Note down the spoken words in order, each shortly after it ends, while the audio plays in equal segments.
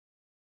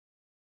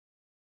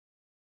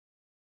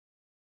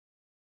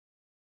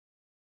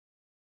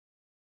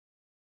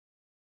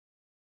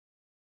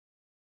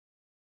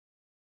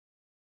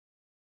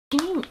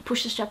Can you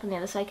push the strap on the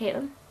other side,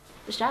 Caitlin?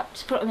 The strap?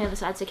 Just put it on the other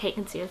side so Kate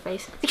can see her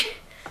face.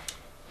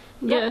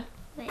 Yeah.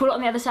 Put it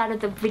on the other side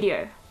of the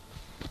video.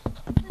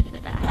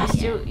 You're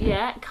still,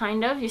 yeah,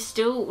 kind of. You're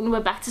still, we're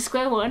back to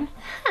square one.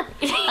 Up.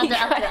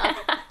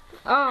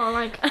 Oh,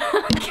 like.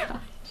 Oh,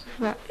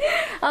 gosh.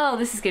 Oh,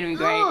 this is gonna be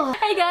great. Oh.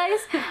 Hey guys,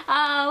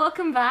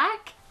 welcome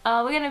back.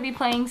 We're gonna be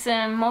playing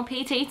some more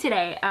PT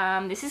today.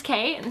 This is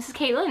Kate and this is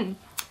Caitlin.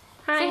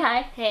 Hi. Say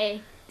hi.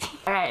 Hey.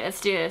 Alright,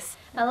 let's do this.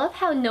 I love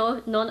how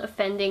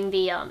non-offending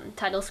the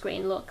title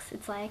screen looks.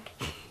 It's like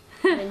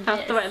How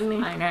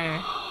threatening. I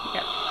know.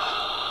 Yep.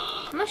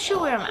 I'm not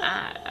sure where I'm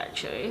at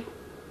actually.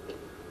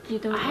 You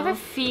don't I have a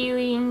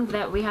feeling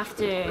that we have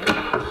to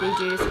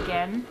redo this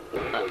again.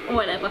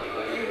 Whatever.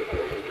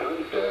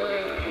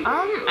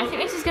 I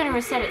think this is going to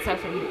reset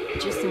itself in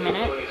just a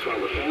minute.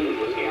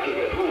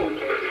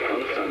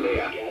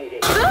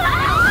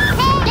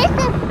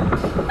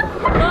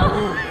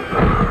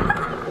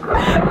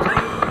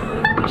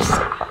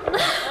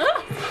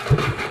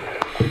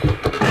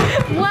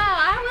 Wow,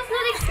 I was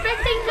not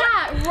expecting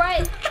that.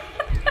 Right.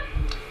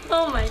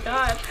 Oh my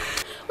god.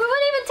 We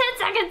weren't even 10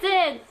 seconds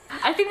in.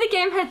 I think the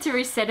game had to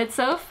reset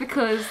itself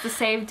because the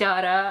save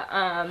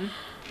data,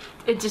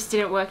 it just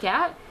didn't work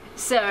out.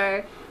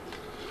 So,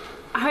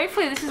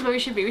 hopefully this is where we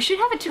should be. We should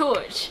have a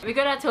torch. We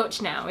got our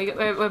torch now.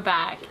 We're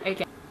back.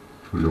 Okay.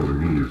 The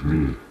only me is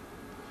me.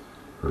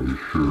 Are you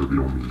sure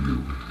the only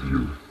you is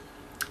you?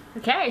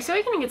 Okay, so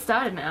we're gonna get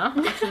started now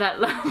after that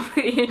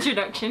lovely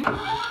introduction.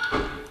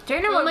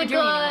 Don't know what we're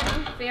doing. Oh my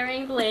god, I'm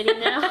burying the lady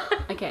now.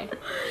 Okay.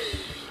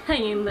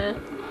 Hang in there.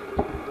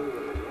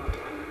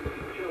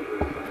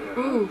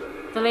 Ooh,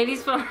 the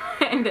lady's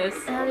behind us.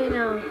 How do you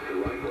know?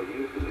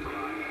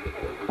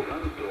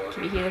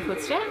 Can you hear the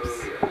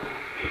footsteps?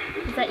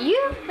 Is that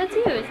you? That's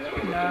you, isn't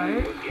it?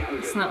 No,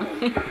 it's not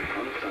me.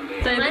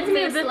 So reminds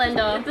me of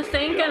Slender. Is the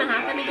thing gonna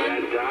happen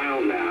again?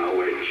 Dial now,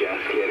 we're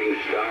just getting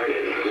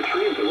started.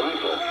 Retrieved the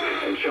rifle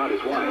and shot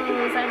his wife.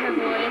 Oh, is that her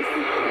voice?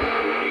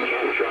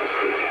 Can't trust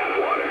the tap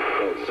water.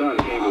 The son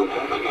came to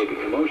investigate the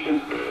commotion.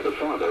 The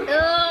father. Oh,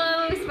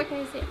 I was expecting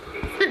to see it.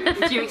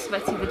 Did you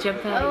expect him to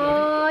jump out?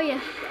 Oh,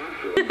 yeah.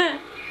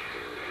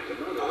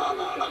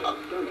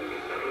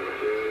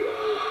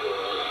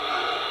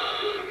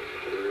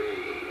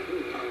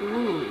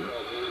 Ooh.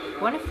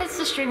 What if it's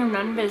a string of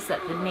numbers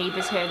that the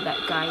neighbors heard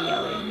that guy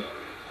yelling?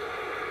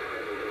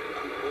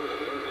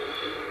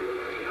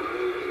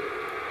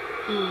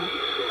 Ooh.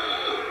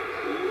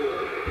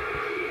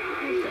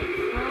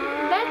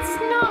 Let's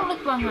not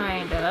look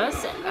behind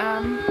us.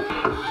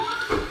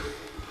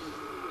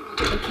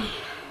 Okay.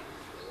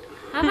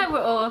 How about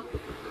we're all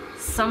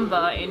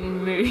somber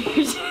in mood?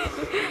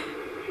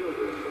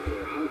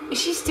 Is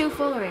she still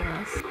following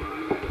us? Is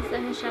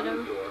that her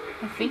shadow?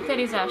 I think that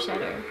is our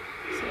shadow.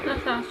 So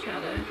that's our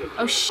shadow.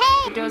 Oh shit!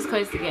 The door's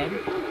closed again.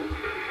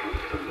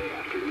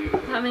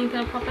 That means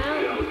gonna pop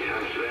out?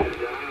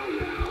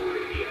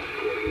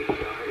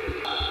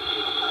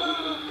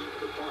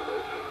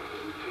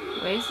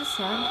 Where's the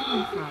sound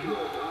coming from?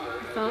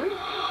 Phone?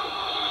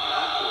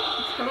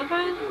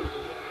 Telephone?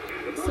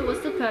 So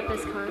what's the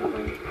purpose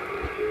currently?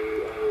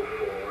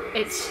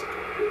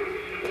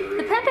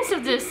 The purpose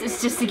of this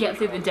is just to get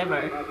through the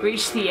demo,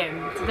 reach the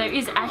end. There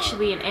is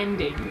actually an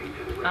ending,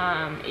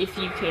 if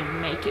you can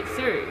make it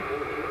through.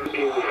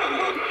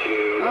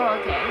 Oh,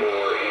 okay.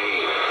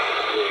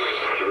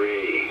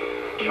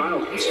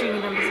 The string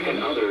of numbers again.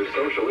 Ooh.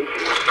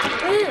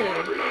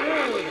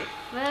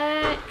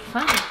 What?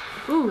 Fun.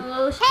 Ooh.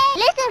 Oh,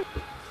 listen!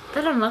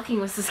 That unlocking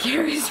was the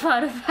scariest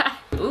part of that.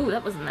 Ooh,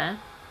 that wasn't there.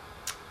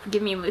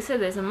 Forgive me, Lisa,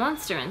 there's a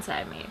monster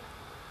inside me.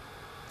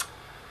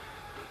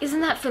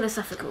 Isn't that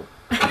philosophical?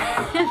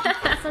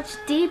 Such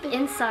deep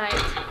insight.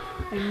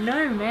 I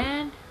know,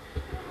 man.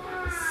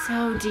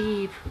 So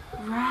deep.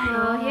 Right.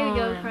 Oh, here you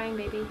go, on. crying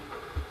baby.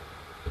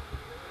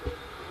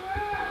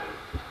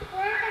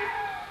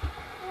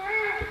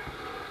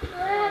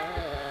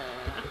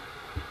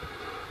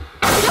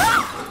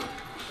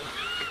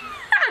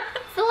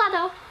 It's the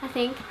ladder, I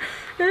think.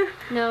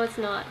 No, it's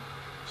not.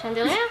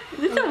 Chandelier?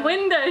 It's a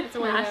window It's a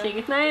window. smashing.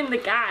 It's not in the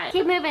guy.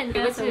 Keep moving.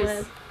 What's That's the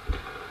this? word.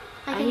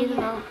 I can need hear.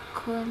 help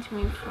calling to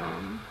me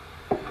from.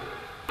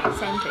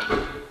 Same thing.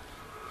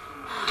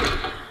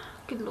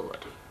 Good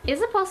lord.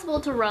 Is it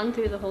possible to run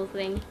through the whole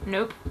thing?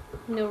 Nope.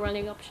 No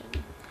running option.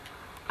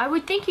 I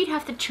would think you'd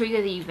have to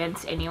trigger the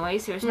events anyway,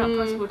 so it's not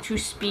possible to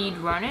speed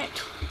run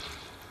it.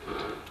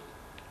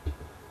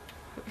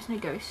 Hope there's no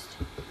ghost.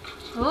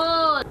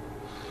 Oh!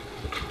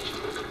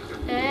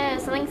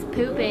 Something's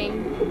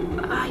pooping.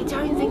 I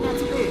don't think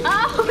that's poop.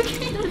 Oh,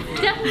 okay.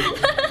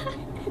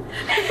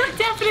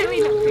 Definitely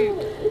not poop.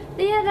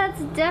 Yeah,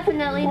 that's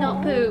definitely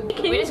not poop.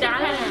 We just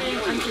got it.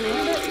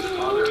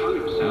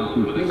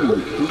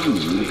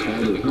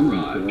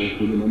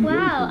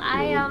 Wow,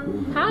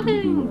 How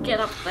did you get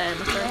up there?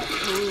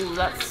 Ooh,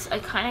 I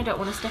kind of don't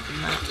want to step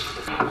in that.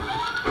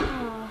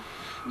 Oh.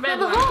 But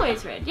the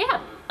hallway's red. Yeah,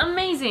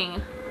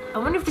 amazing. I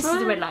wonder if this is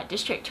the red light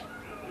district.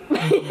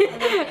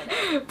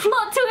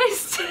 Plot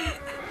twist!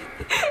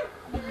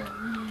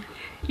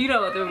 You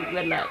know what the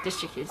red light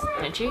district is,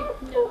 don't you?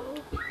 No.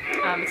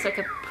 It's like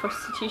a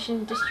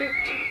prostitution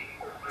district.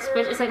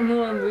 It's like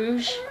Moulin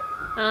Rouge.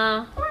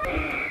 Oh,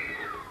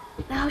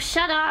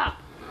 shut up!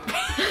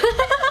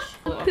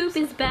 Poop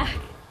is back.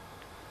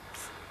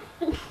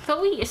 I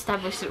thought we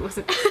established it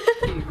wasn't.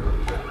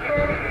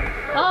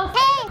 Oh,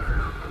 hey!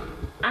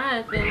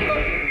 I think.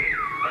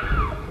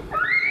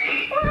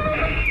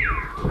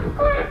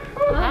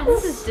 Wow,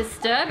 this is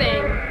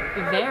disturbing.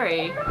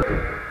 Very.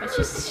 Let's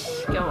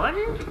just go on.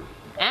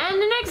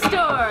 And the next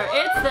door!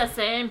 It's the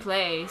same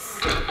place.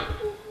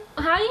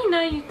 How do you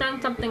know you've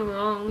done something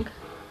wrong?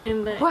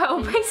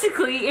 Well,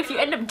 basically, if you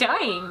end up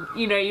dying,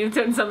 you know you've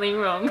done something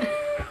wrong.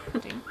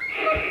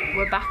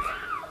 We're back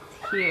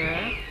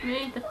here.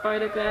 Need the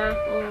photograph.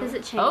 Does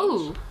it change?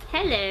 Oh!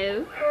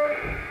 Hello.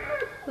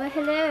 Well,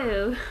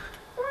 hello.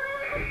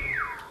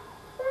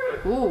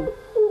 Ooh.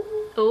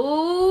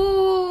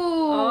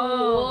 Ooh.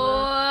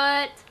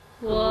 Oh.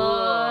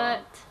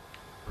 What?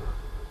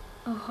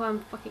 Oh, I'm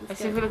fucking Let's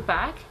see if scared. we look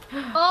back.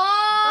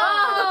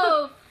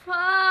 Oh! Fuck!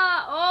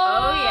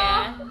 Oh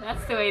yeah,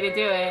 that's the way to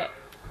do it.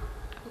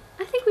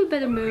 I think we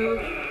better move.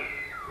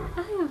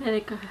 I think we better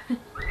go.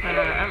 I don't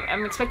know,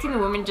 I'm expecting the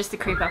woman just to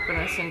creep up on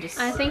us and just...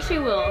 I think she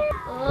will.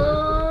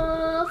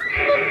 Oh.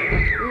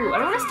 Ooh, I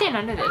don't want to stand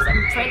under this.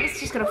 I'm afraid it's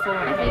just gonna fall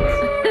on our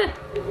heads.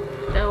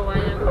 No, I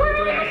am doing the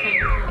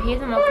same. I hear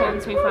them all calling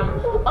to me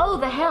from... Oh,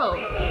 the hell!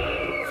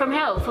 From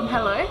hell, from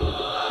hello.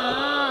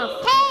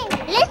 Oh. Hey,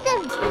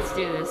 listen! Let's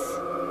do this.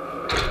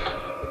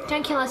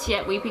 Don't kill us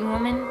yet, weeping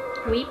woman.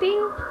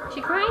 Weeping?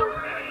 She crying?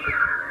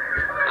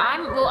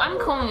 I'm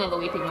calling her the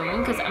weeping woman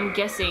because I'm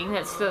guessing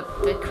that's the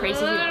crazy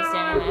thing that's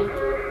standing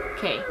there.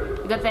 Okay,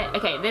 we got that.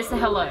 Okay, there's the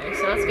hello.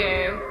 So let's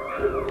go.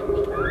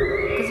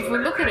 Because if we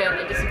look at it,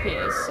 it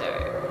disappears. So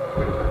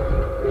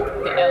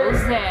the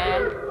L's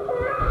there.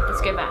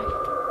 Let's go back.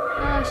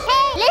 Oh,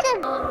 Hey,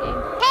 listen! Oh, okay.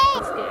 Hey!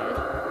 That's good.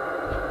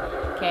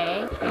 Okay.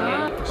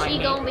 She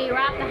gonna be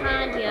right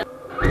behind you.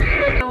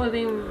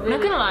 I'm not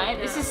gonna lie,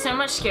 this is so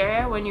much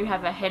scarier when you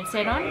have a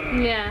headset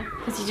on. Yeah.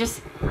 Because you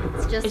just...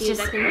 It's just It's you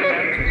just- that can hear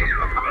it.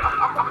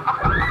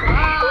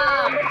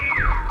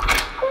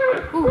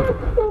 Ooh,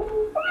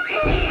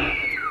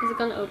 Is it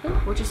gonna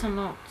open? we're just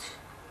unlocked.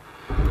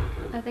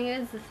 I think it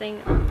is the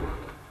thing.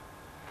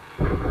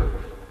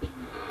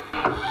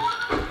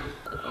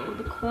 Oh,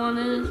 the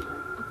corners of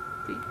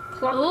the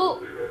clock.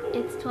 Oh,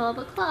 it's 12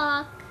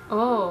 o'clock.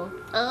 Oh,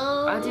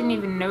 Oh. I didn't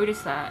even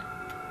notice that.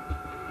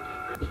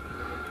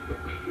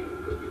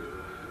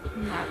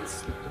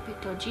 That's a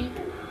bit dodgy.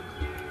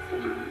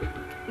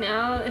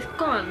 Now it's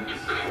gone.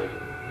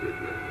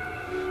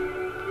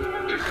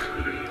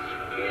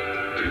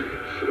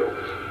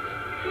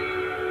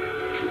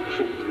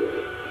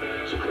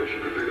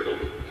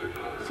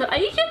 So are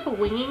you just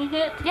winging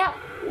it? Yeah.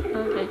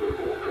 Okay.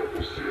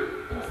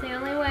 That's the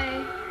only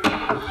way.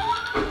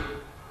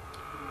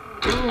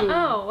 Ooh.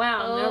 Oh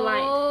wow, no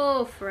light.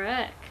 Oh,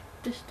 frick.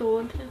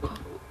 Distorted.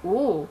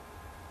 Ooh.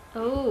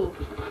 Oh.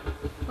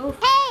 Oh.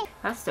 Hey!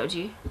 That's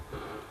dodgy.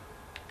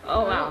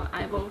 Oh wow,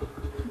 eyeball.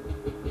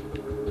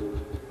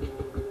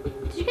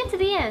 Did you get to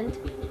the end?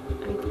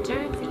 I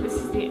don't think this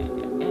is the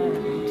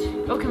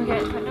end. Oh, can we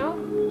get front door?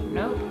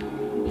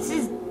 Nope. This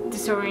is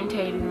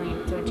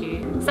disorientatingly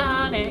dodgy.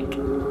 Sonic!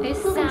 It's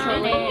still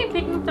Sonic.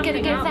 controlling.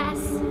 Gotta go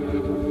fast.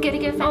 Gotta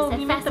go faster, Oh,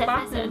 you missed faster, the faster.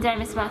 bathroom. Did I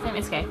miss the bathroom?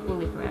 It's okay. We'll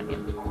loop around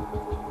him.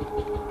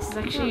 This is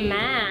Oh actually...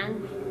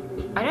 man.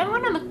 I don't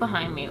want to look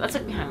behind me. Let's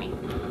look behind me.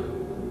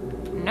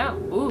 No.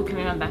 Ooh, can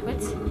we run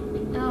backwards?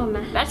 Oh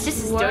man. That's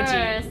just as Worse,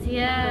 dodgy.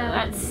 yeah.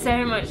 That's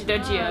so much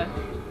dodgier.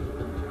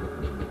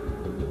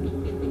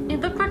 It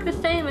looked like the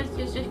same as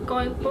just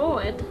going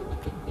forward.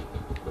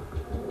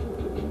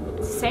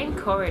 It's the same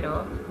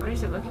corridor. What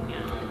is it looking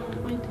at?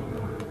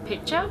 The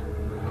picture?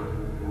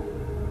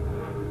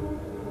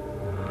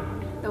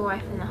 The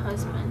wife and the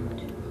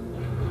husband.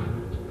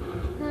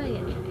 Oh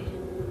yeah.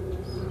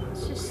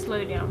 Let's just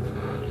slow down for a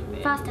little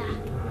bit. Faster.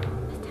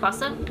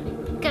 Faster?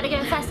 Gotta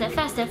go faster,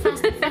 faster,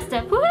 faster,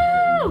 faster.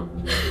 Woo!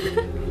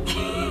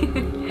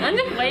 I'm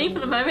just waiting for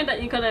the moment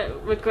that you're gonna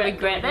regret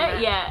Regret it?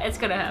 Yeah, it's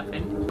gonna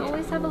happen.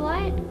 Always have a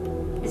light.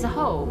 There's a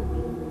hole.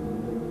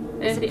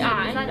 There's the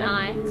eye. Is that an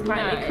eye? It's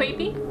brightly No.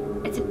 creepy.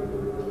 It's a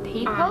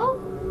peephole?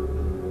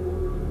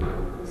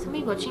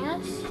 Somebody watching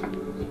us?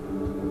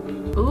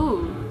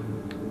 Ooh.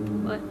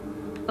 What?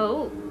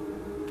 Oh.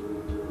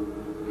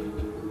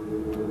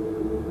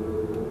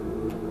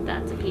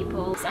 That's a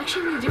peephole. It's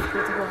actually really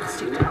difficult to hold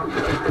stick. Our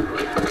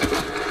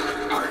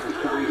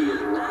society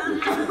is rotten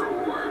to the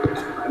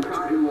core. I'm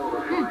talking while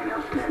the fine,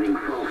 outstanding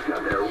folks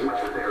got their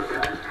welfare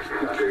cuts,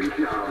 got their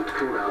jobs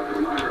pulled out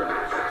from under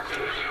us.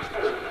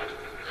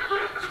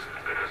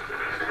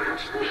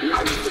 You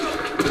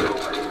know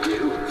what to do.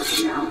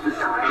 Now's the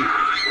time.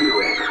 Do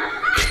it.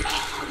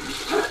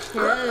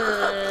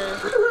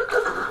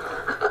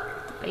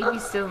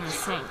 Baby's still in the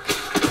sink. Is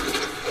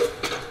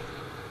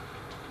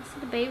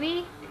it a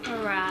baby? Or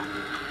a rat?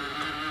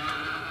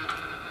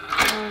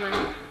 Oh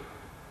man.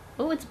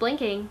 Oh, it's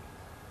blinking.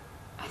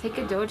 I think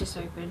a door just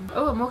opened.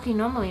 Oh, I'm walking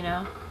normally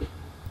now.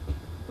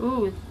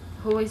 Ooh,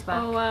 Hallway's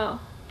back. Oh wow.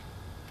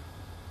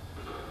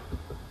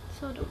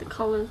 Sort of the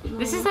colors.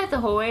 This is like the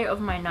hallway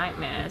of my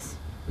nightmares.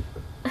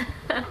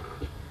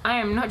 I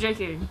am not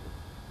joking.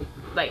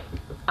 Like,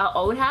 our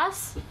old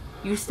house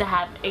used to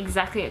have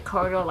exactly a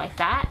corridor like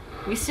that.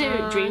 We used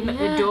to dream that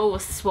the door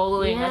was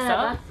swallowing us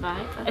up.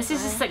 That's right. This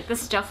is just like the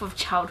stuff of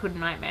childhood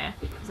nightmare.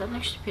 Is that an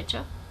extra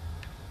picture?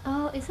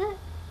 Oh, is it?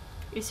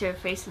 Is your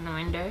face in the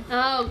window?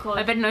 Oh god.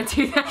 I better not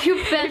do that.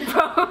 You better.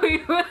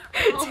 Probably will.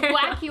 I'll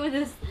whack you with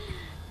this.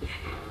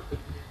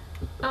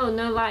 Oh,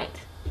 no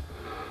light.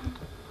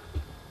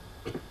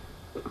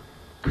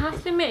 I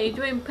have to admit, you're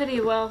doing pretty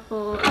well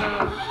for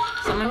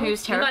Someone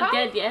who's You're terrified. not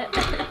dead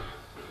yet.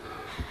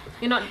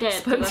 You're not dead.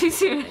 Spoke too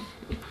soon.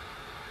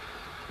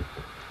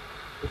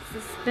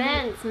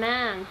 Suspense,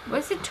 man.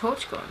 Where's the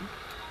torch gone?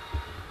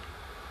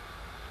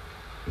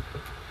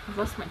 I've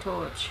lost my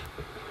torch.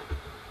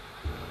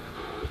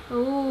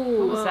 Ooh.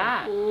 What was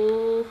that?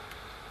 Ooh.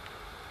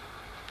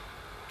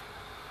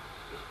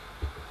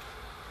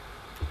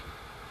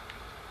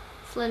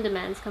 Slender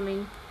Man's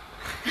coming.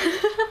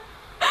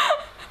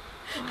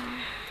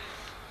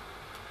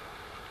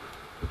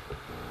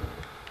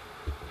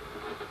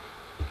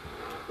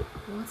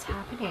 What's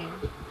happening?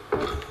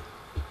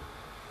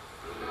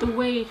 The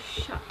way is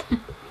shut.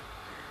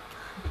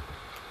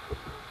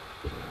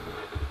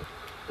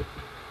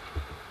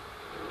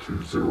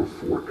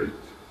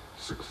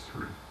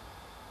 204863.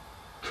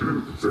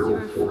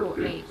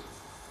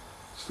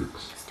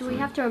 204863. Do we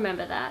have to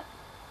remember that?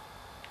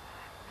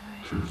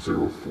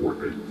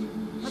 2048.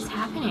 What's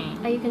happening?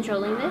 Are you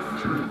controlling this?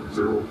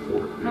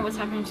 2048. No, what's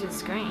happening to the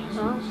screen?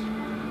 Oh.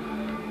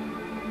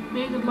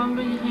 Maybe the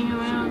longer you hang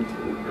around,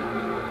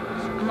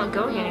 I'm not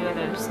going anywhere.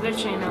 There's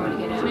literally nowhere to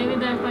get out. maybe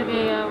there's like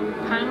a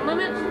time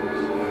limit.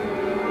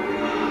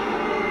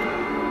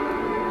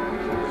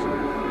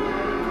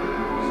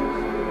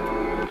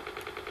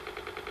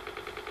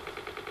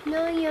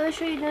 No,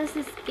 Yoshi knows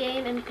this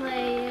game and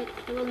play it.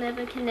 He will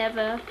never, can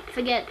never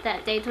forget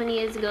that day 20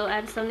 years ago. I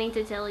have something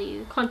to tell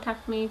you.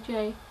 Contact me,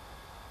 Jay.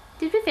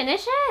 Did we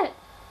finish it?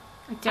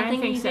 I don't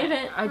think you so. did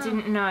it. I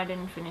didn't. No, I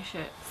didn't finish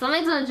it.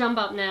 Something's gonna jump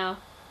up now.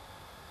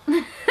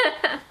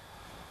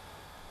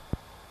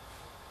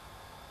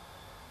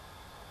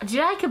 Did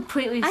I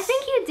completely? I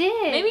think you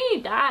did. Maybe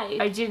you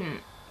died. I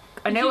didn't.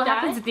 I Did know you what die?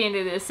 happens at the end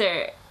of this,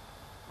 so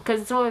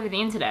because it's all over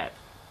the internet,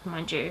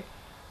 mind you.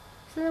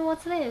 So then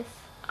what's this?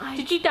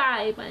 Did you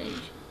die by any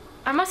chance?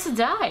 I must have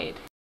died.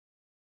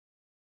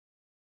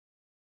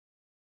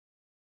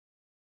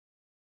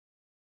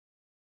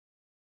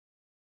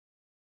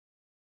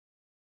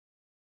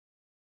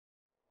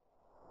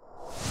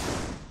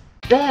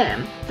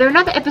 Bam! Though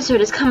another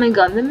episode has come and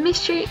gone, the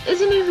mystery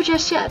isn't over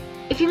just yet.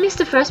 If you missed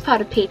the first part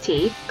of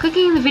PT,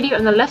 clicking the video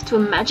on the left will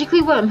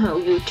magically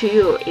wormhole you to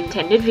your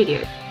intended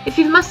video. If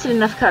you've mustered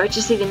enough courage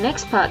to see the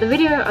next part, the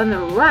video on the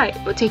right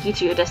will take you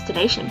to your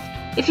destination.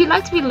 If you'd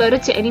like to be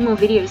alerted to any more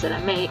videos that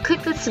I make,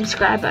 click the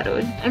subscribe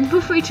button and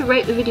feel free to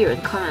rate the video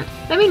and comment.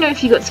 Let me know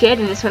if you got scared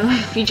in this one or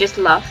if you just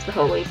laughed the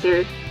whole way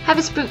through. Have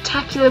a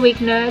spooktacular week,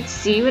 nerds.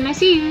 See you when I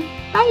see you.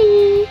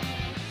 Bye!